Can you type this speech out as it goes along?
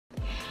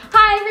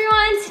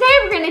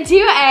gonna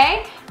do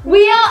a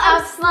Wheel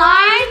of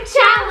Slime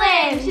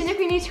Challenge! And if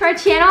you're new to our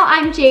channel,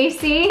 I'm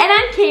Jacy. And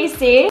I'm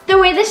Kacy. The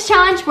way this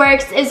challenge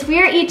works is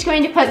we are each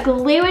going to put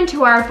glue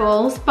into our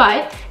bowls,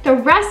 but the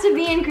rest of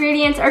the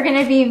ingredients are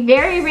gonna be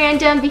very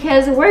random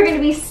because we're gonna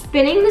be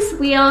spinning this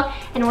wheel,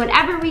 and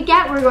whatever we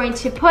get, we're going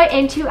to put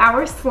into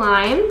our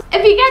slime.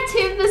 If you get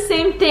two of the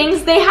same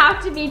things, they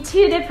have to be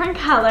two different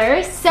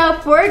colors. So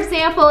for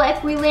example,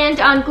 if we land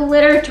on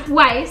glitter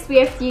twice, we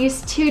have to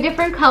use two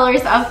different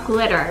colors of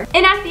glitter.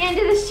 And at the end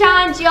of this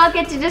challenge, you all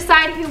get to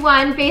decide who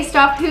won based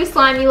off whose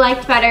slime you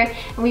liked better,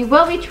 and we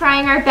will be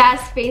trying our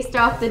best based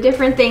off the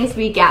different things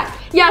we get.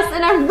 Yes,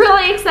 and I'm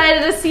really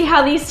excited to see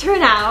how these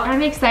turn out.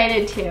 I'm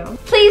excited too.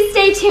 Please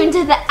stay tuned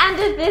to the end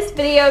of this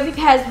video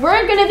because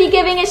we're gonna be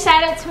giving a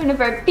shout out to one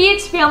of our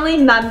Beach family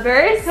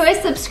members who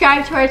is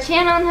subscribed to our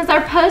channel and has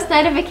our post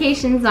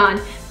notifications on.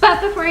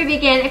 But before we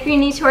begin, if you're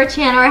new to our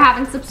channel or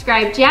haven't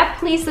subscribed yet,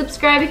 please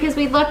subscribe because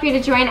we'd love for you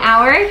to join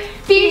our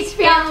Beach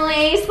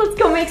family. So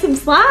let's go make some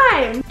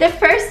slime. The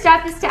first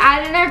step is to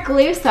add in our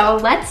glue, so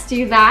let's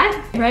do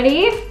that.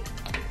 Ready?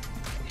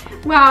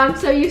 Wow, I'm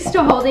so used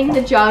to holding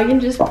the jug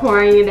and just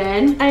pouring it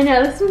in. I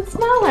know, this one's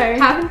smaller.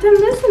 Haven't done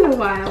this in a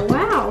while,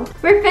 wow.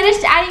 We're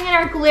finished adding in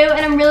our glue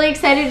and I'm really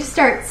excited to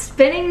start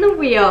spinning the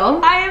wheel.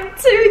 I am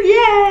too,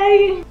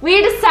 yay!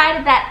 We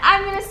decided that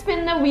I'm gonna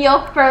spin the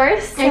wheel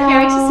first. I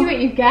can't wait to see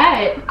what you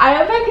get. I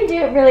hope I can do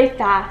it really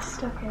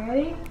fast. Okay,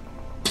 ready?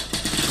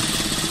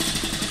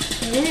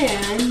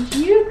 And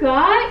you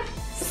got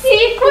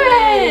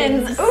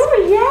sequins!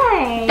 Oh,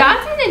 yay!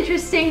 That's an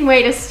interesting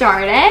way to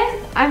start it.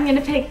 I'm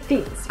gonna pick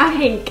these.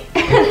 Pink.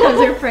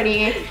 Those are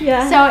pretty.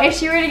 Yeah. So if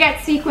she were to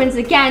get sequins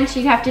again,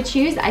 she'd have to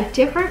choose a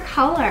different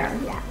color.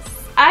 Yes.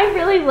 I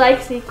really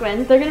like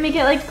sequins. They're gonna make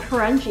it like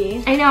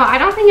crunchy. I know. I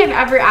don't think I've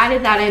ever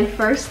added that in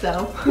first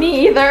though.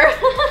 Me either.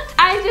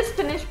 I just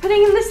finished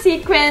putting in the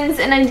sequins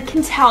and I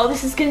can tell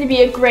this is gonna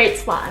be a great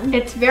slime.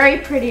 It's very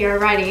pretty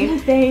already.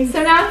 Thanks.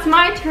 So now it's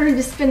my turn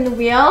to spin the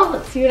wheel.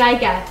 Let's see what I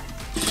get.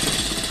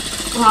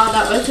 Wow,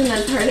 that wasn't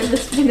as hard of a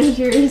spin as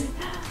yours.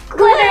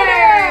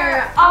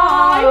 Glitter!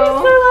 Oh, you're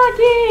so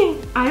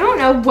lucky. I don't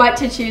know what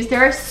to choose. There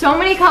are so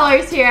many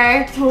colors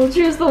here. Don't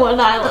choose the one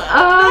I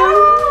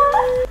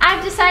love.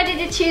 I've decided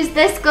to choose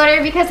this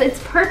glitter because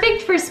it's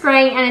perfect for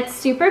spraying and it's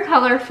super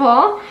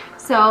colorful.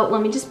 So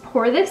let me just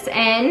pour this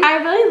in. I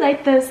really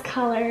like those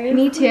colors.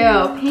 Me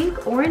too.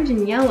 Pink, orange,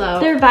 and yellow.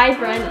 They're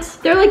vibrant.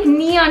 They're like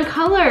neon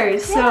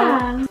colors.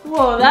 Yeah. So.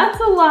 Whoa, that's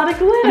a lot of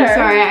glitter. I'm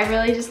sorry, I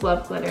really just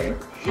love glitter.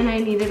 And I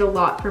needed a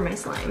lot for my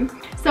slime.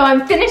 So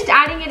I'm finished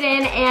adding it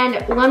in,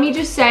 and let me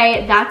just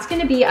say, that's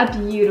gonna be a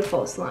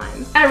beautiful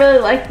slime. I really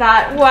like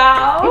that.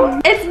 Wow.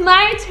 It's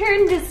my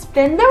turn to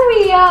spin the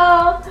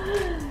wheel.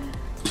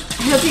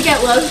 I hope you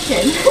get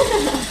lotion.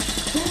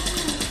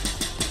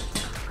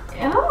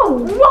 Oh,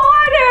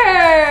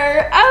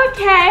 water!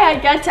 Okay, I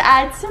got to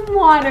add some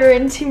water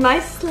into my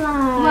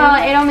slime.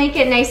 Well, it'll make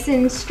it nice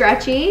and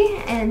stretchy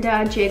and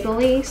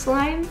jiggly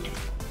slime.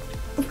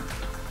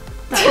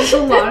 That was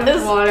a lot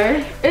of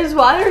water. Is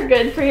water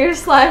good for your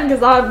slime?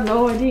 Because I have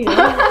no idea.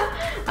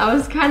 That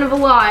was kind of a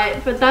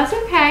lot, but that's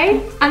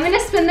okay. I'm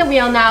gonna spin the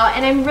wheel now,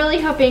 and I'm really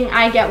hoping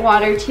I get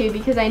water too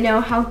because I know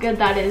how good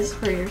that is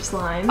for your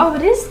slime. Oh,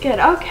 it is good.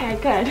 Okay,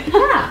 good.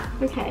 Yeah.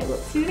 Okay,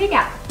 let's see what I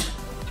got.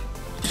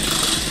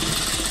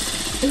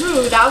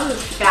 Ooh, that was a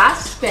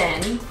fast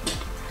spin.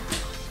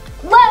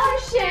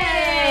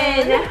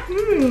 Lotion!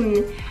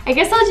 I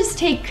guess I'll just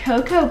take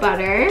cocoa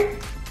butter.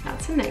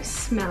 That's a nice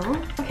smell.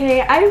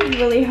 Okay, I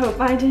really hope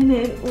I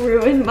didn't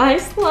ruin my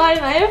slime.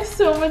 I have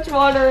so much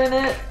water in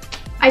it.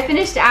 I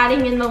finished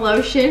adding in the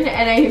lotion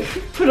and I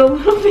put a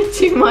little bit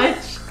too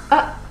much.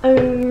 Uh-oh,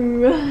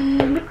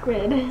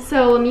 liquid.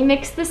 So let me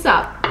mix this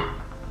up.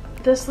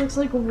 This looks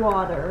like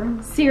water.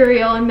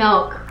 Cereal and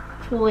milk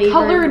flavored.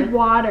 Colored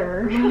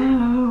water.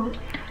 Wow.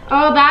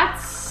 Oh,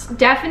 that's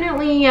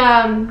definitely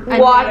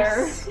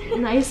water.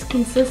 Nice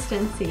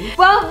consistency.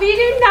 Well, we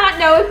do not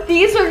know if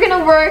these are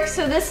gonna work,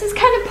 so this is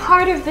kind of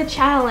part of the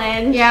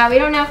challenge. Yeah, we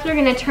don't know if they're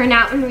gonna turn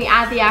out when we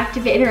add the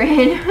activator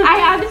in. I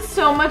added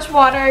so much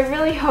water, I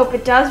really hope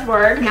it does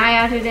work. And I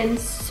added in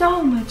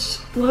so much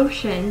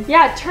lotion.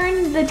 Yeah, it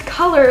turned the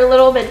color a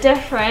little bit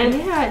different.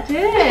 Yeah, it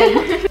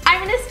did. I'm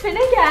gonna spin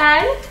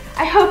again.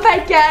 I hope I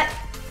get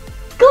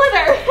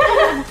glitter.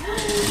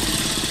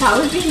 That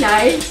would be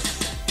nice.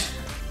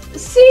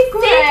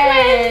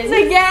 Sequins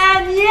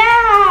again,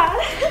 yeah.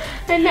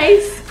 A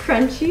nice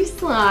crunchy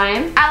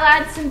slime. I'll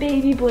add some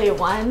baby blue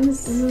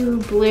ones. Ooh,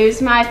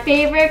 blue's my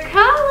favorite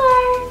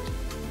color.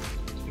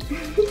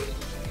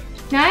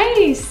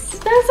 Nice.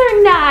 Those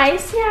are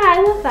nice. Yeah,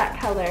 I love that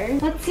color.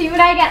 Let's see what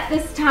I get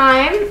this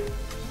time.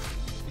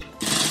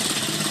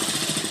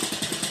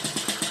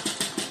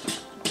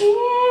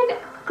 And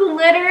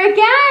glitter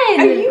again.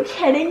 Are you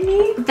kidding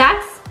me?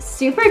 That's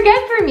super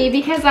good for me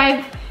because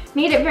I've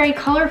made it very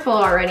colorful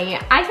already.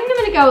 I think I'm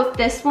gonna go with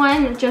this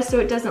one just so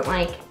it doesn't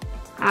like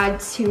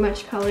add too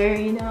much color,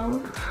 you know?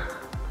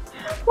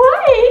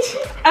 Wait,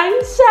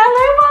 I'm sad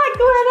I want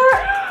glitter.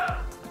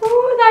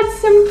 Oh, that's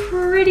some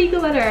pretty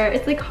glitter.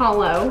 It's like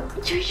hollow.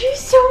 You use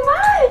so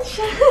much.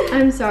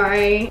 I'm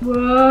sorry.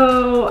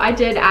 Whoa, I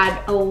did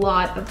add a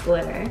lot of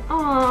glitter.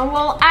 Oh,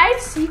 well, I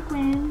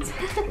sequins.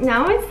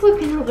 Now it's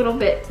looking a little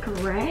bit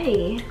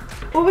gray.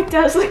 Oh, it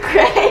does look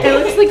gray. It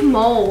looks like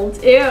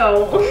mold. Ew.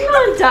 No,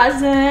 it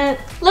doesn't.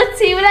 Let's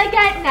see what I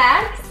get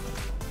next.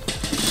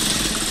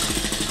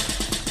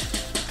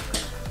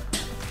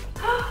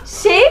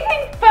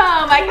 Shaving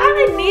foam. I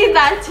kind of need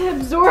that to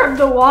absorb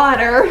the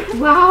water.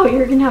 Wow,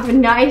 you're gonna have a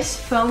nice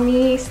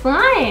foamy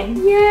slime.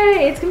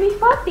 Yay, it's gonna be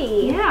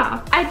fluffy.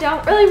 Yeah. I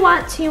don't really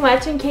want too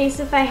much in case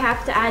if I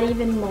have to add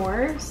even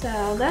more,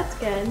 so that's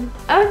good.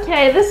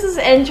 Okay, this is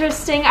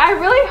interesting. I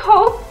really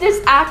hope this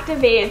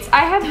activates. I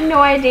have no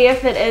idea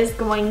if it is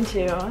going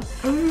to.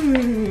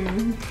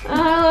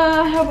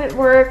 I hope it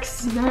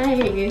works.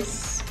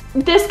 Nice.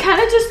 This kind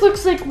of just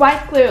looks like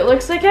white glue. It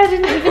looks like I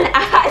didn't even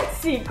add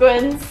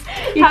sequins.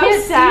 You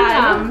can't see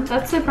them.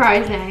 That's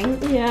surprising.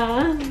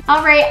 Yeah.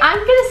 All right, I'm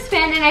gonna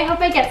spin and I hope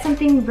I get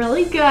something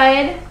really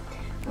good.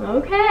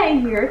 Okay,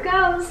 here it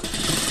goes.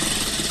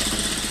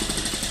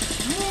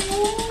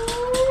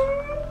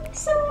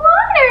 Some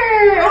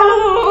water.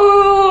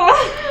 Oh.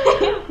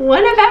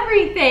 One of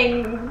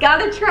everything.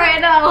 Gotta try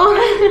it all.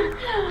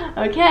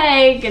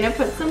 Okay, gonna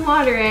put some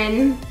water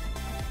in.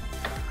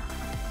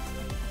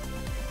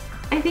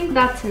 I think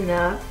that's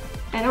enough.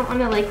 I don't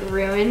want to like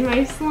ruin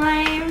my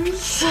slime.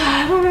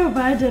 I don't know if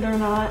I did or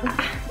not.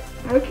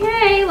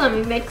 Okay, let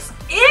me mix.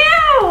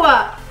 Ew!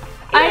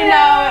 I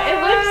know, it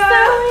looks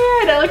so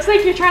weird. It looks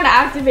like you're trying to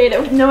activate it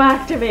with no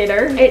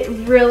activator. It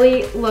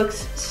really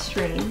looks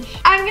strange.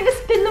 I'm gonna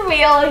spin the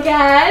wheel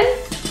again.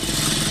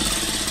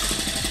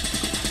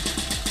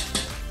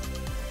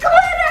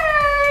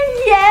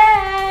 Glitter!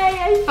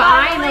 Yay! I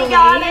finally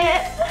got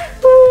it.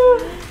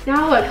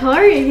 Now what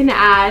color are you gonna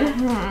add?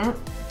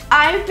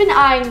 I've been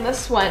eyeing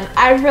this one.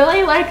 I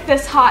really like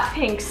this hot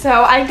pink,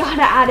 so I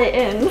gotta add it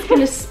in. It's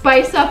gonna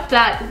spice up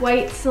that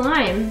white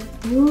slime.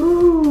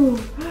 Ooh,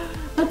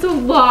 that's a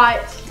lot.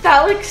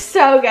 That looks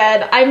so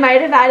good. I might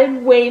have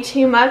added way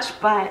too much,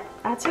 but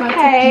that's okay.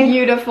 That's a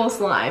beautiful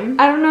slime.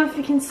 I don't know if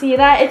you can see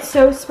that. It's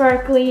so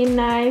sparkly and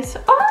nice.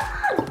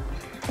 Oh!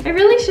 I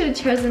really should have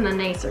chosen a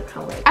nicer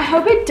color. I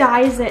hope it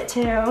dyes it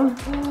too.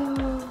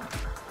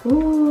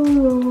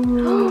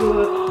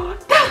 Ooh.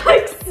 That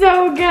looks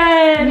so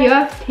good. You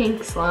have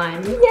pink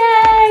slime.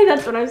 Yay,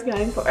 that's what I was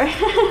going for.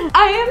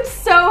 I am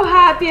so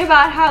happy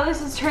about how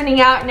this is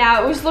turning out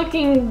now. It was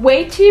looking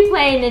way too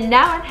plain and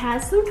now it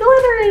has some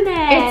glitter in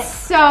it. It's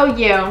so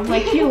you.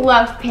 Like you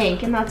love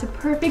pink and that's a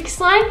perfect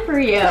slime for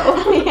you.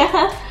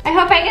 Yeah. I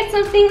hope I get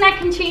something that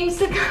can change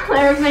the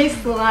color of my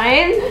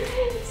slime.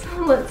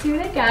 So let's see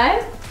what I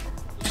get.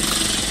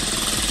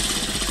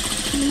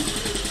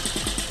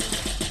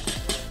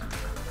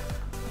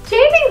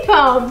 Shaving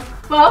foam.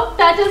 Well,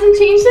 that doesn't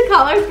change the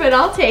color, but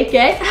I'll take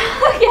it.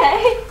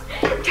 Okay.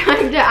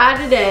 Time to add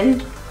it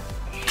in.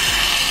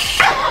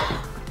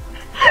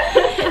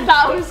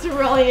 That was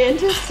really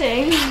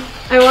interesting.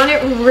 I want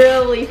it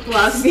really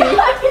fluffy. You're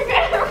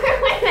gonna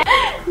ruin it.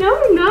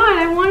 No, I'm not.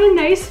 I want a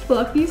nice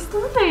fluffy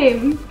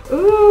slime.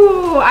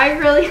 Ooh, I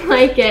really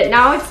like it.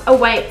 Now it's a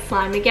white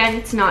slime. Again,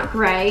 it's not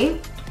gray.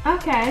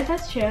 Okay,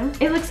 that's true.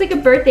 It looks like a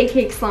birthday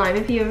cake slime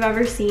if you've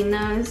ever seen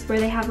those, where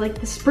they have like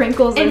the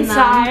sprinkles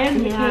inside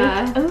in them.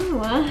 Yeah.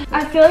 Ooh.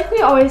 I feel like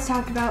we always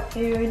talk about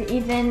food,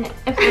 even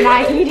if we're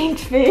not eating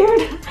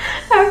food.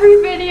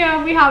 Every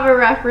video we have a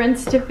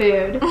reference to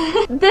food.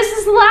 This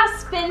is the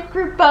last spin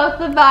for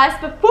both of us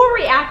before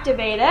we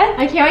activate it.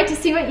 I can't wait to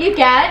see what you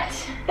get.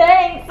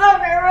 Thanks,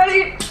 okay,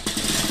 ready?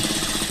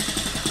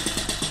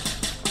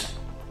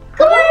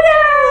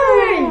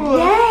 Glitter!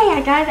 Yay,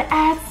 I gotta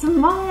add some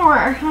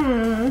more.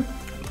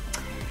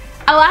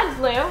 I'll add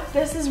blue.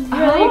 This is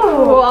really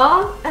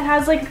cool. It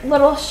has like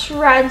little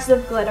shreds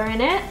of glitter in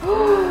it.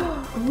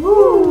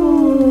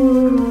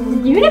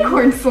 Ooh.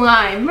 Unicorn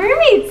slime,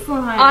 mermaid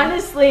slime.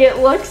 Honestly, it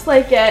looks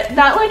like it.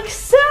 That looks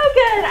so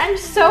good. I'm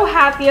so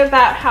happy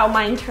about how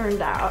mine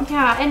turned out.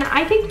 Yeah, and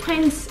I think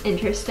mine's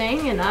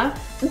interesting enough.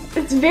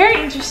 It's very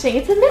interesting.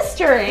 It's a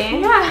mystery.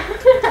 Yeah.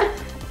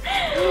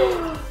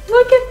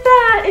 Look at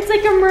that. It's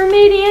like a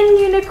mermaid and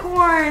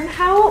unicorn.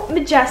 How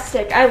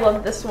majestic. I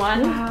love this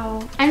one.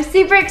 Wow. I'm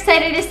super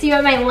excited to see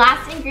what my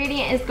last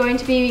ingredient is going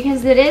to be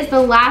because it is the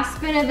last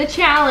spin of the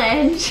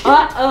challenge.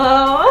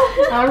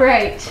 Uh-oh. All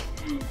right.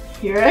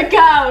 Here it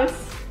goes.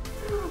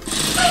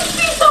 I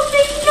see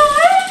something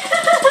good.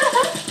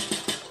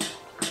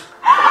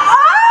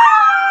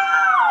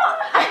 Oh!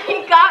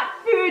 I got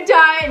food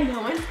dye. No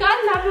one's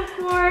gotten that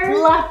before.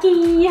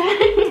 Lucky.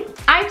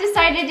 I've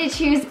decided to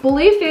choose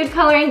blue food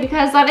coloring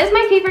because that is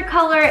my favorite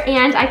color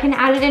and I can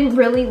add it in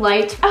really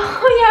light.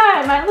 Oh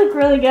yeah, it might look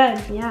really good.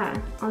 Yeah,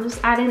 I'll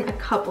just add in a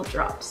couple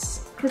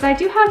drops. Because I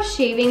do have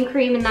shaving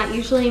cream and that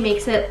usually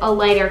makes it a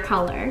lighter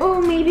color.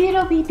 Oh, maybe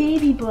it'll be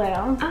baby blue.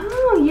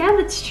 Oh, yeah,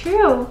 that's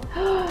true.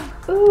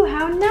 Ooh,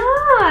 how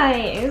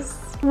nice.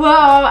 Whoa,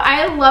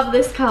 I love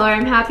this color.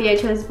 I'm happy I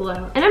chose blue.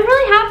 And I'm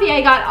really happy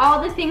I got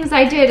all the things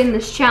I did in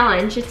this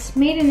challenge. It's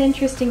made an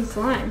interesting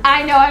slime.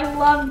 I know, I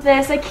love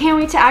this. I can't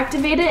wait to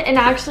activate it and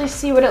actually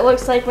see what it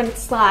looks like when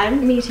it's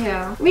slime. Me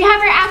too. We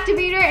have our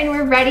activator and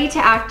we're ready to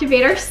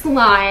activate our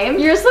slime.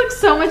 Yours looks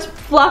so much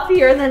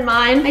fluffier than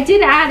mine. I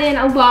did add in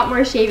a lot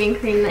more shaving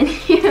cream than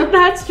you.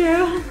 That's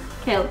true.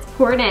 Okay, let's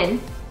pour it in.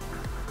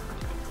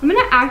 I'm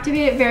gonna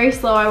activate it very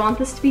slow. I want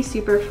this to be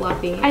super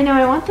fluffy. I know,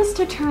 I want this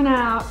to turn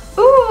out.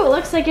 Ooh, it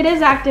looks like it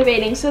is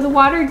activating, so the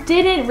water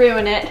didn't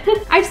ruin it.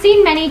 I've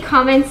seen many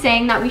comments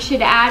saying that we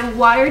should add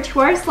water to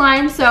our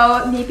slime,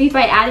 so maybe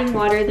by adding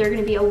water, they're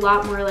gonna be a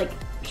lot more like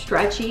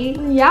stretchy.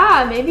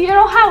 Yeah, maybe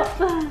it'll help.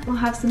 We'll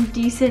have some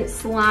decent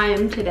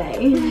slime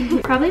today.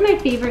 Probably my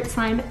favorite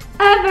slime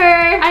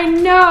ever. I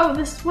know,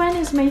 this one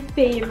is my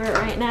favorite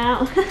right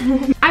now.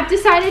 I've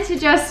decided to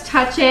just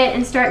touch it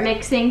and start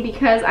mixing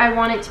because I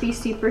want it to be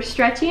super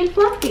stretchy and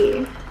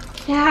fluffy.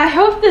 Yeah, I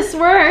hope this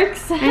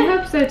works. I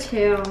hope so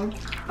too.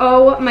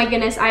 Oh my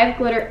goodness, I have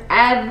glitter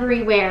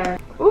everywhere.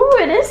 Ooh,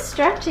 it is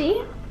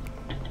stretchy.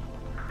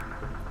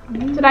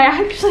 Did I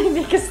actually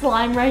make a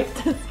slime right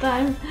this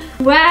time?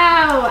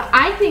 Wow,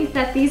 I think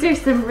that these are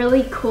some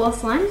really cool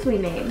slimes we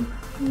made.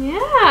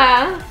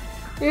 Yeah,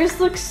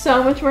 yours looks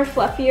so much more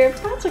fluffier,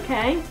 but that's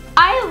okay.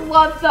 I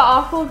love the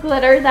awful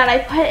glitter that I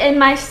put in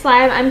my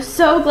slime. I'm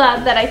so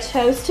glad that I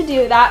chose to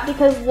do that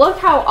because look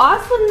how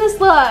awesome this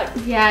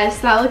looks. Yes,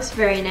 that looks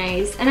very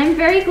nice. And I'm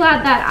very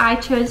glad that I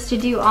chose to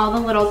do all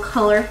the little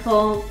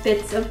colorful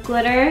bits of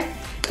glitter.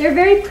 They're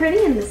very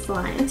pretty in the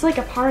slime. It's like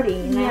a party,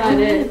 you know? Yeah, it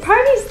is.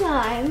 Party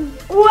slime.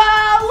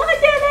 Wow, look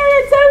at it,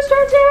 it's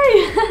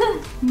so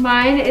stretchy.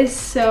 Mine is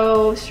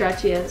so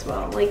stretchy as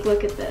well. Like,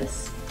 look at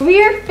this.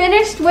 We are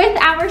finished with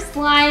our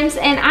slimes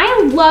and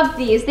I love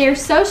these. They're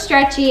so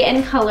stretchy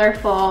and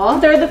colorful.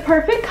 They're the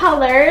perfect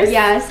colors.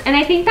 Yes, and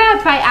I think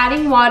that by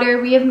adding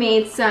water, we have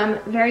made some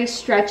very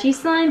stretchy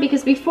slime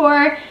because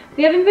before,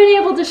 we haven't been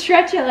able to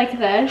stretch it like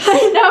this.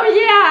 I know,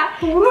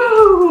 yeah.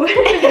 Woo!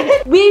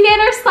 We made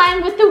our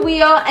slime with the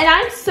wheel and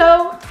I'm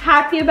so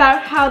happy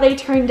about how they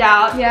turned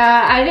out.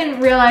 Yeah, I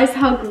didn't realize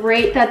how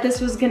great that this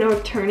was gonna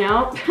turn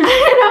out.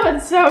 I know,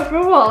 it's so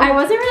cool. I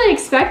wasn't really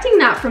expecting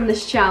that from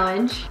this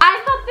challenge.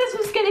 I thought this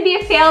was gonna be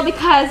a fail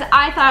because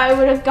I thought I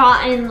would have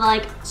gotten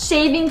like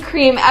shaving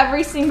cream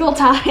every single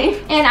time.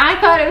 And I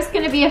thought it was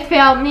gonna be a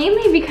fail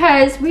mainly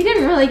because we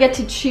didn't really get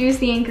to choose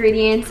the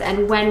ingredients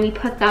and when we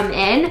put them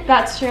in.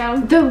 That's true.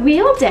 The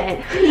wheel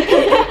did.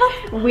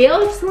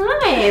 Wheel of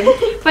slime.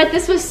 But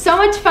this was so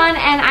much fun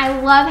and I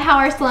love how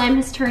our slime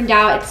has turned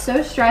out. It's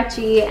so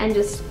stretchy and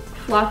just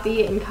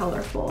fluffy and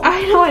colorful.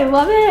 I know, I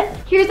love it.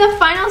 Here's a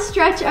final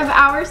stretch of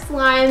our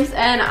slimes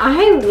and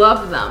I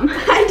love them.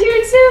 I do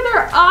too,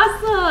 they're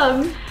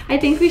awesome. I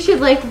think we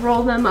should like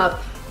roll them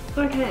up.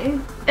 Okay.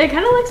 It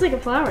kind of looks like a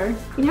flower.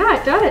 Yeah,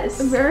 it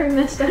does. A very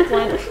messed up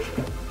one.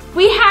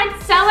 We had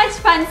so much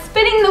fun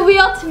spinning the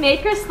wheel to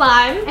make our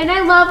slime. And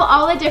I love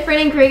all the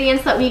different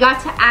ingredients that we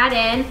got to add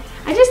in.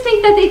 I just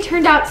think that they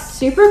turned out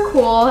super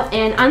cool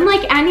and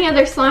unlike any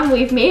other slime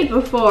we've made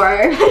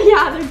before.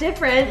 Yeah, they're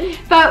different.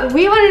 But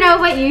we want to know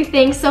what you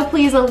think, so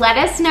please let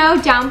us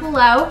know down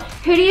below.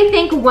 Who do you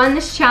think won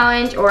this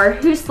challenge or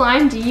whose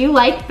slime do you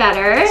like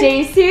better?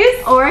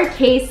 Jacy's or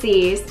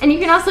Kacy's? And you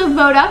can also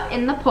vote up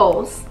in the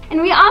polls.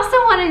 And we also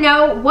want to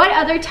know what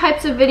other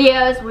types of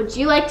videos would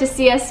you like to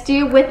see us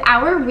do with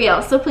our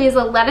wheel, so please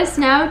let us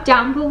know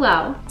down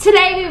below.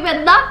 Today we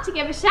would love to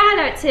give a shout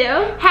out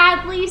to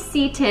Hadley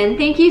Seaton.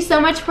 Thank you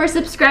so much for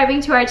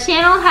subscribing to our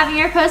channel,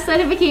 having our post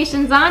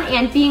notifications on,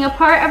 and being a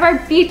part of our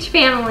beach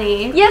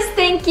family. Yes,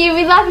 thank you.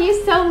 We love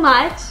you so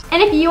much.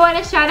 And if you want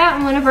a shout out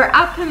in one of our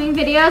upcoming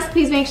videos,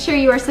 please make sure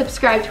you are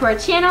subscribed to our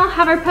channel,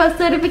 have our post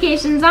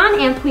notifications on,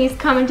 and please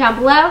comment down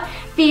below,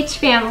 Beach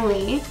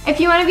Family. If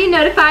you want to be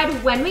notified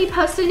when we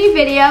post a new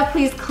video,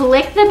 please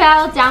click the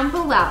bell down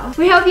below.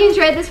 We hope you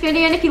enjoyed this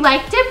video, and if you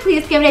liked it,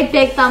 please give it a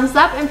big thumbs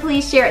up and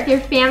please share it with your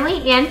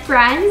family and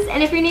friends.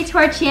 And if you're new to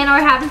our channel or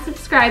haven't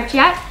subscribed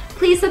yet,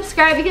 please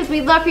subscribe because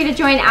we'd love for you to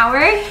join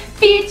our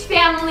Beach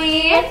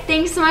Family.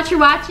 Thanks so much for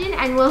watching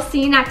and we'll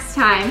see you next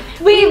time.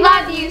 We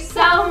love you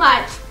so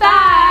much.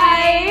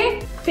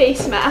 Bye.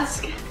 Face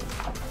mask.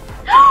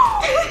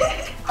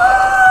 Let's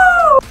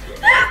go,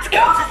 let's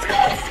go,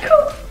 let's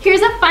go.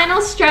 Here's a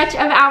final stretch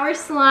of our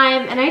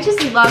slime and I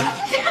just love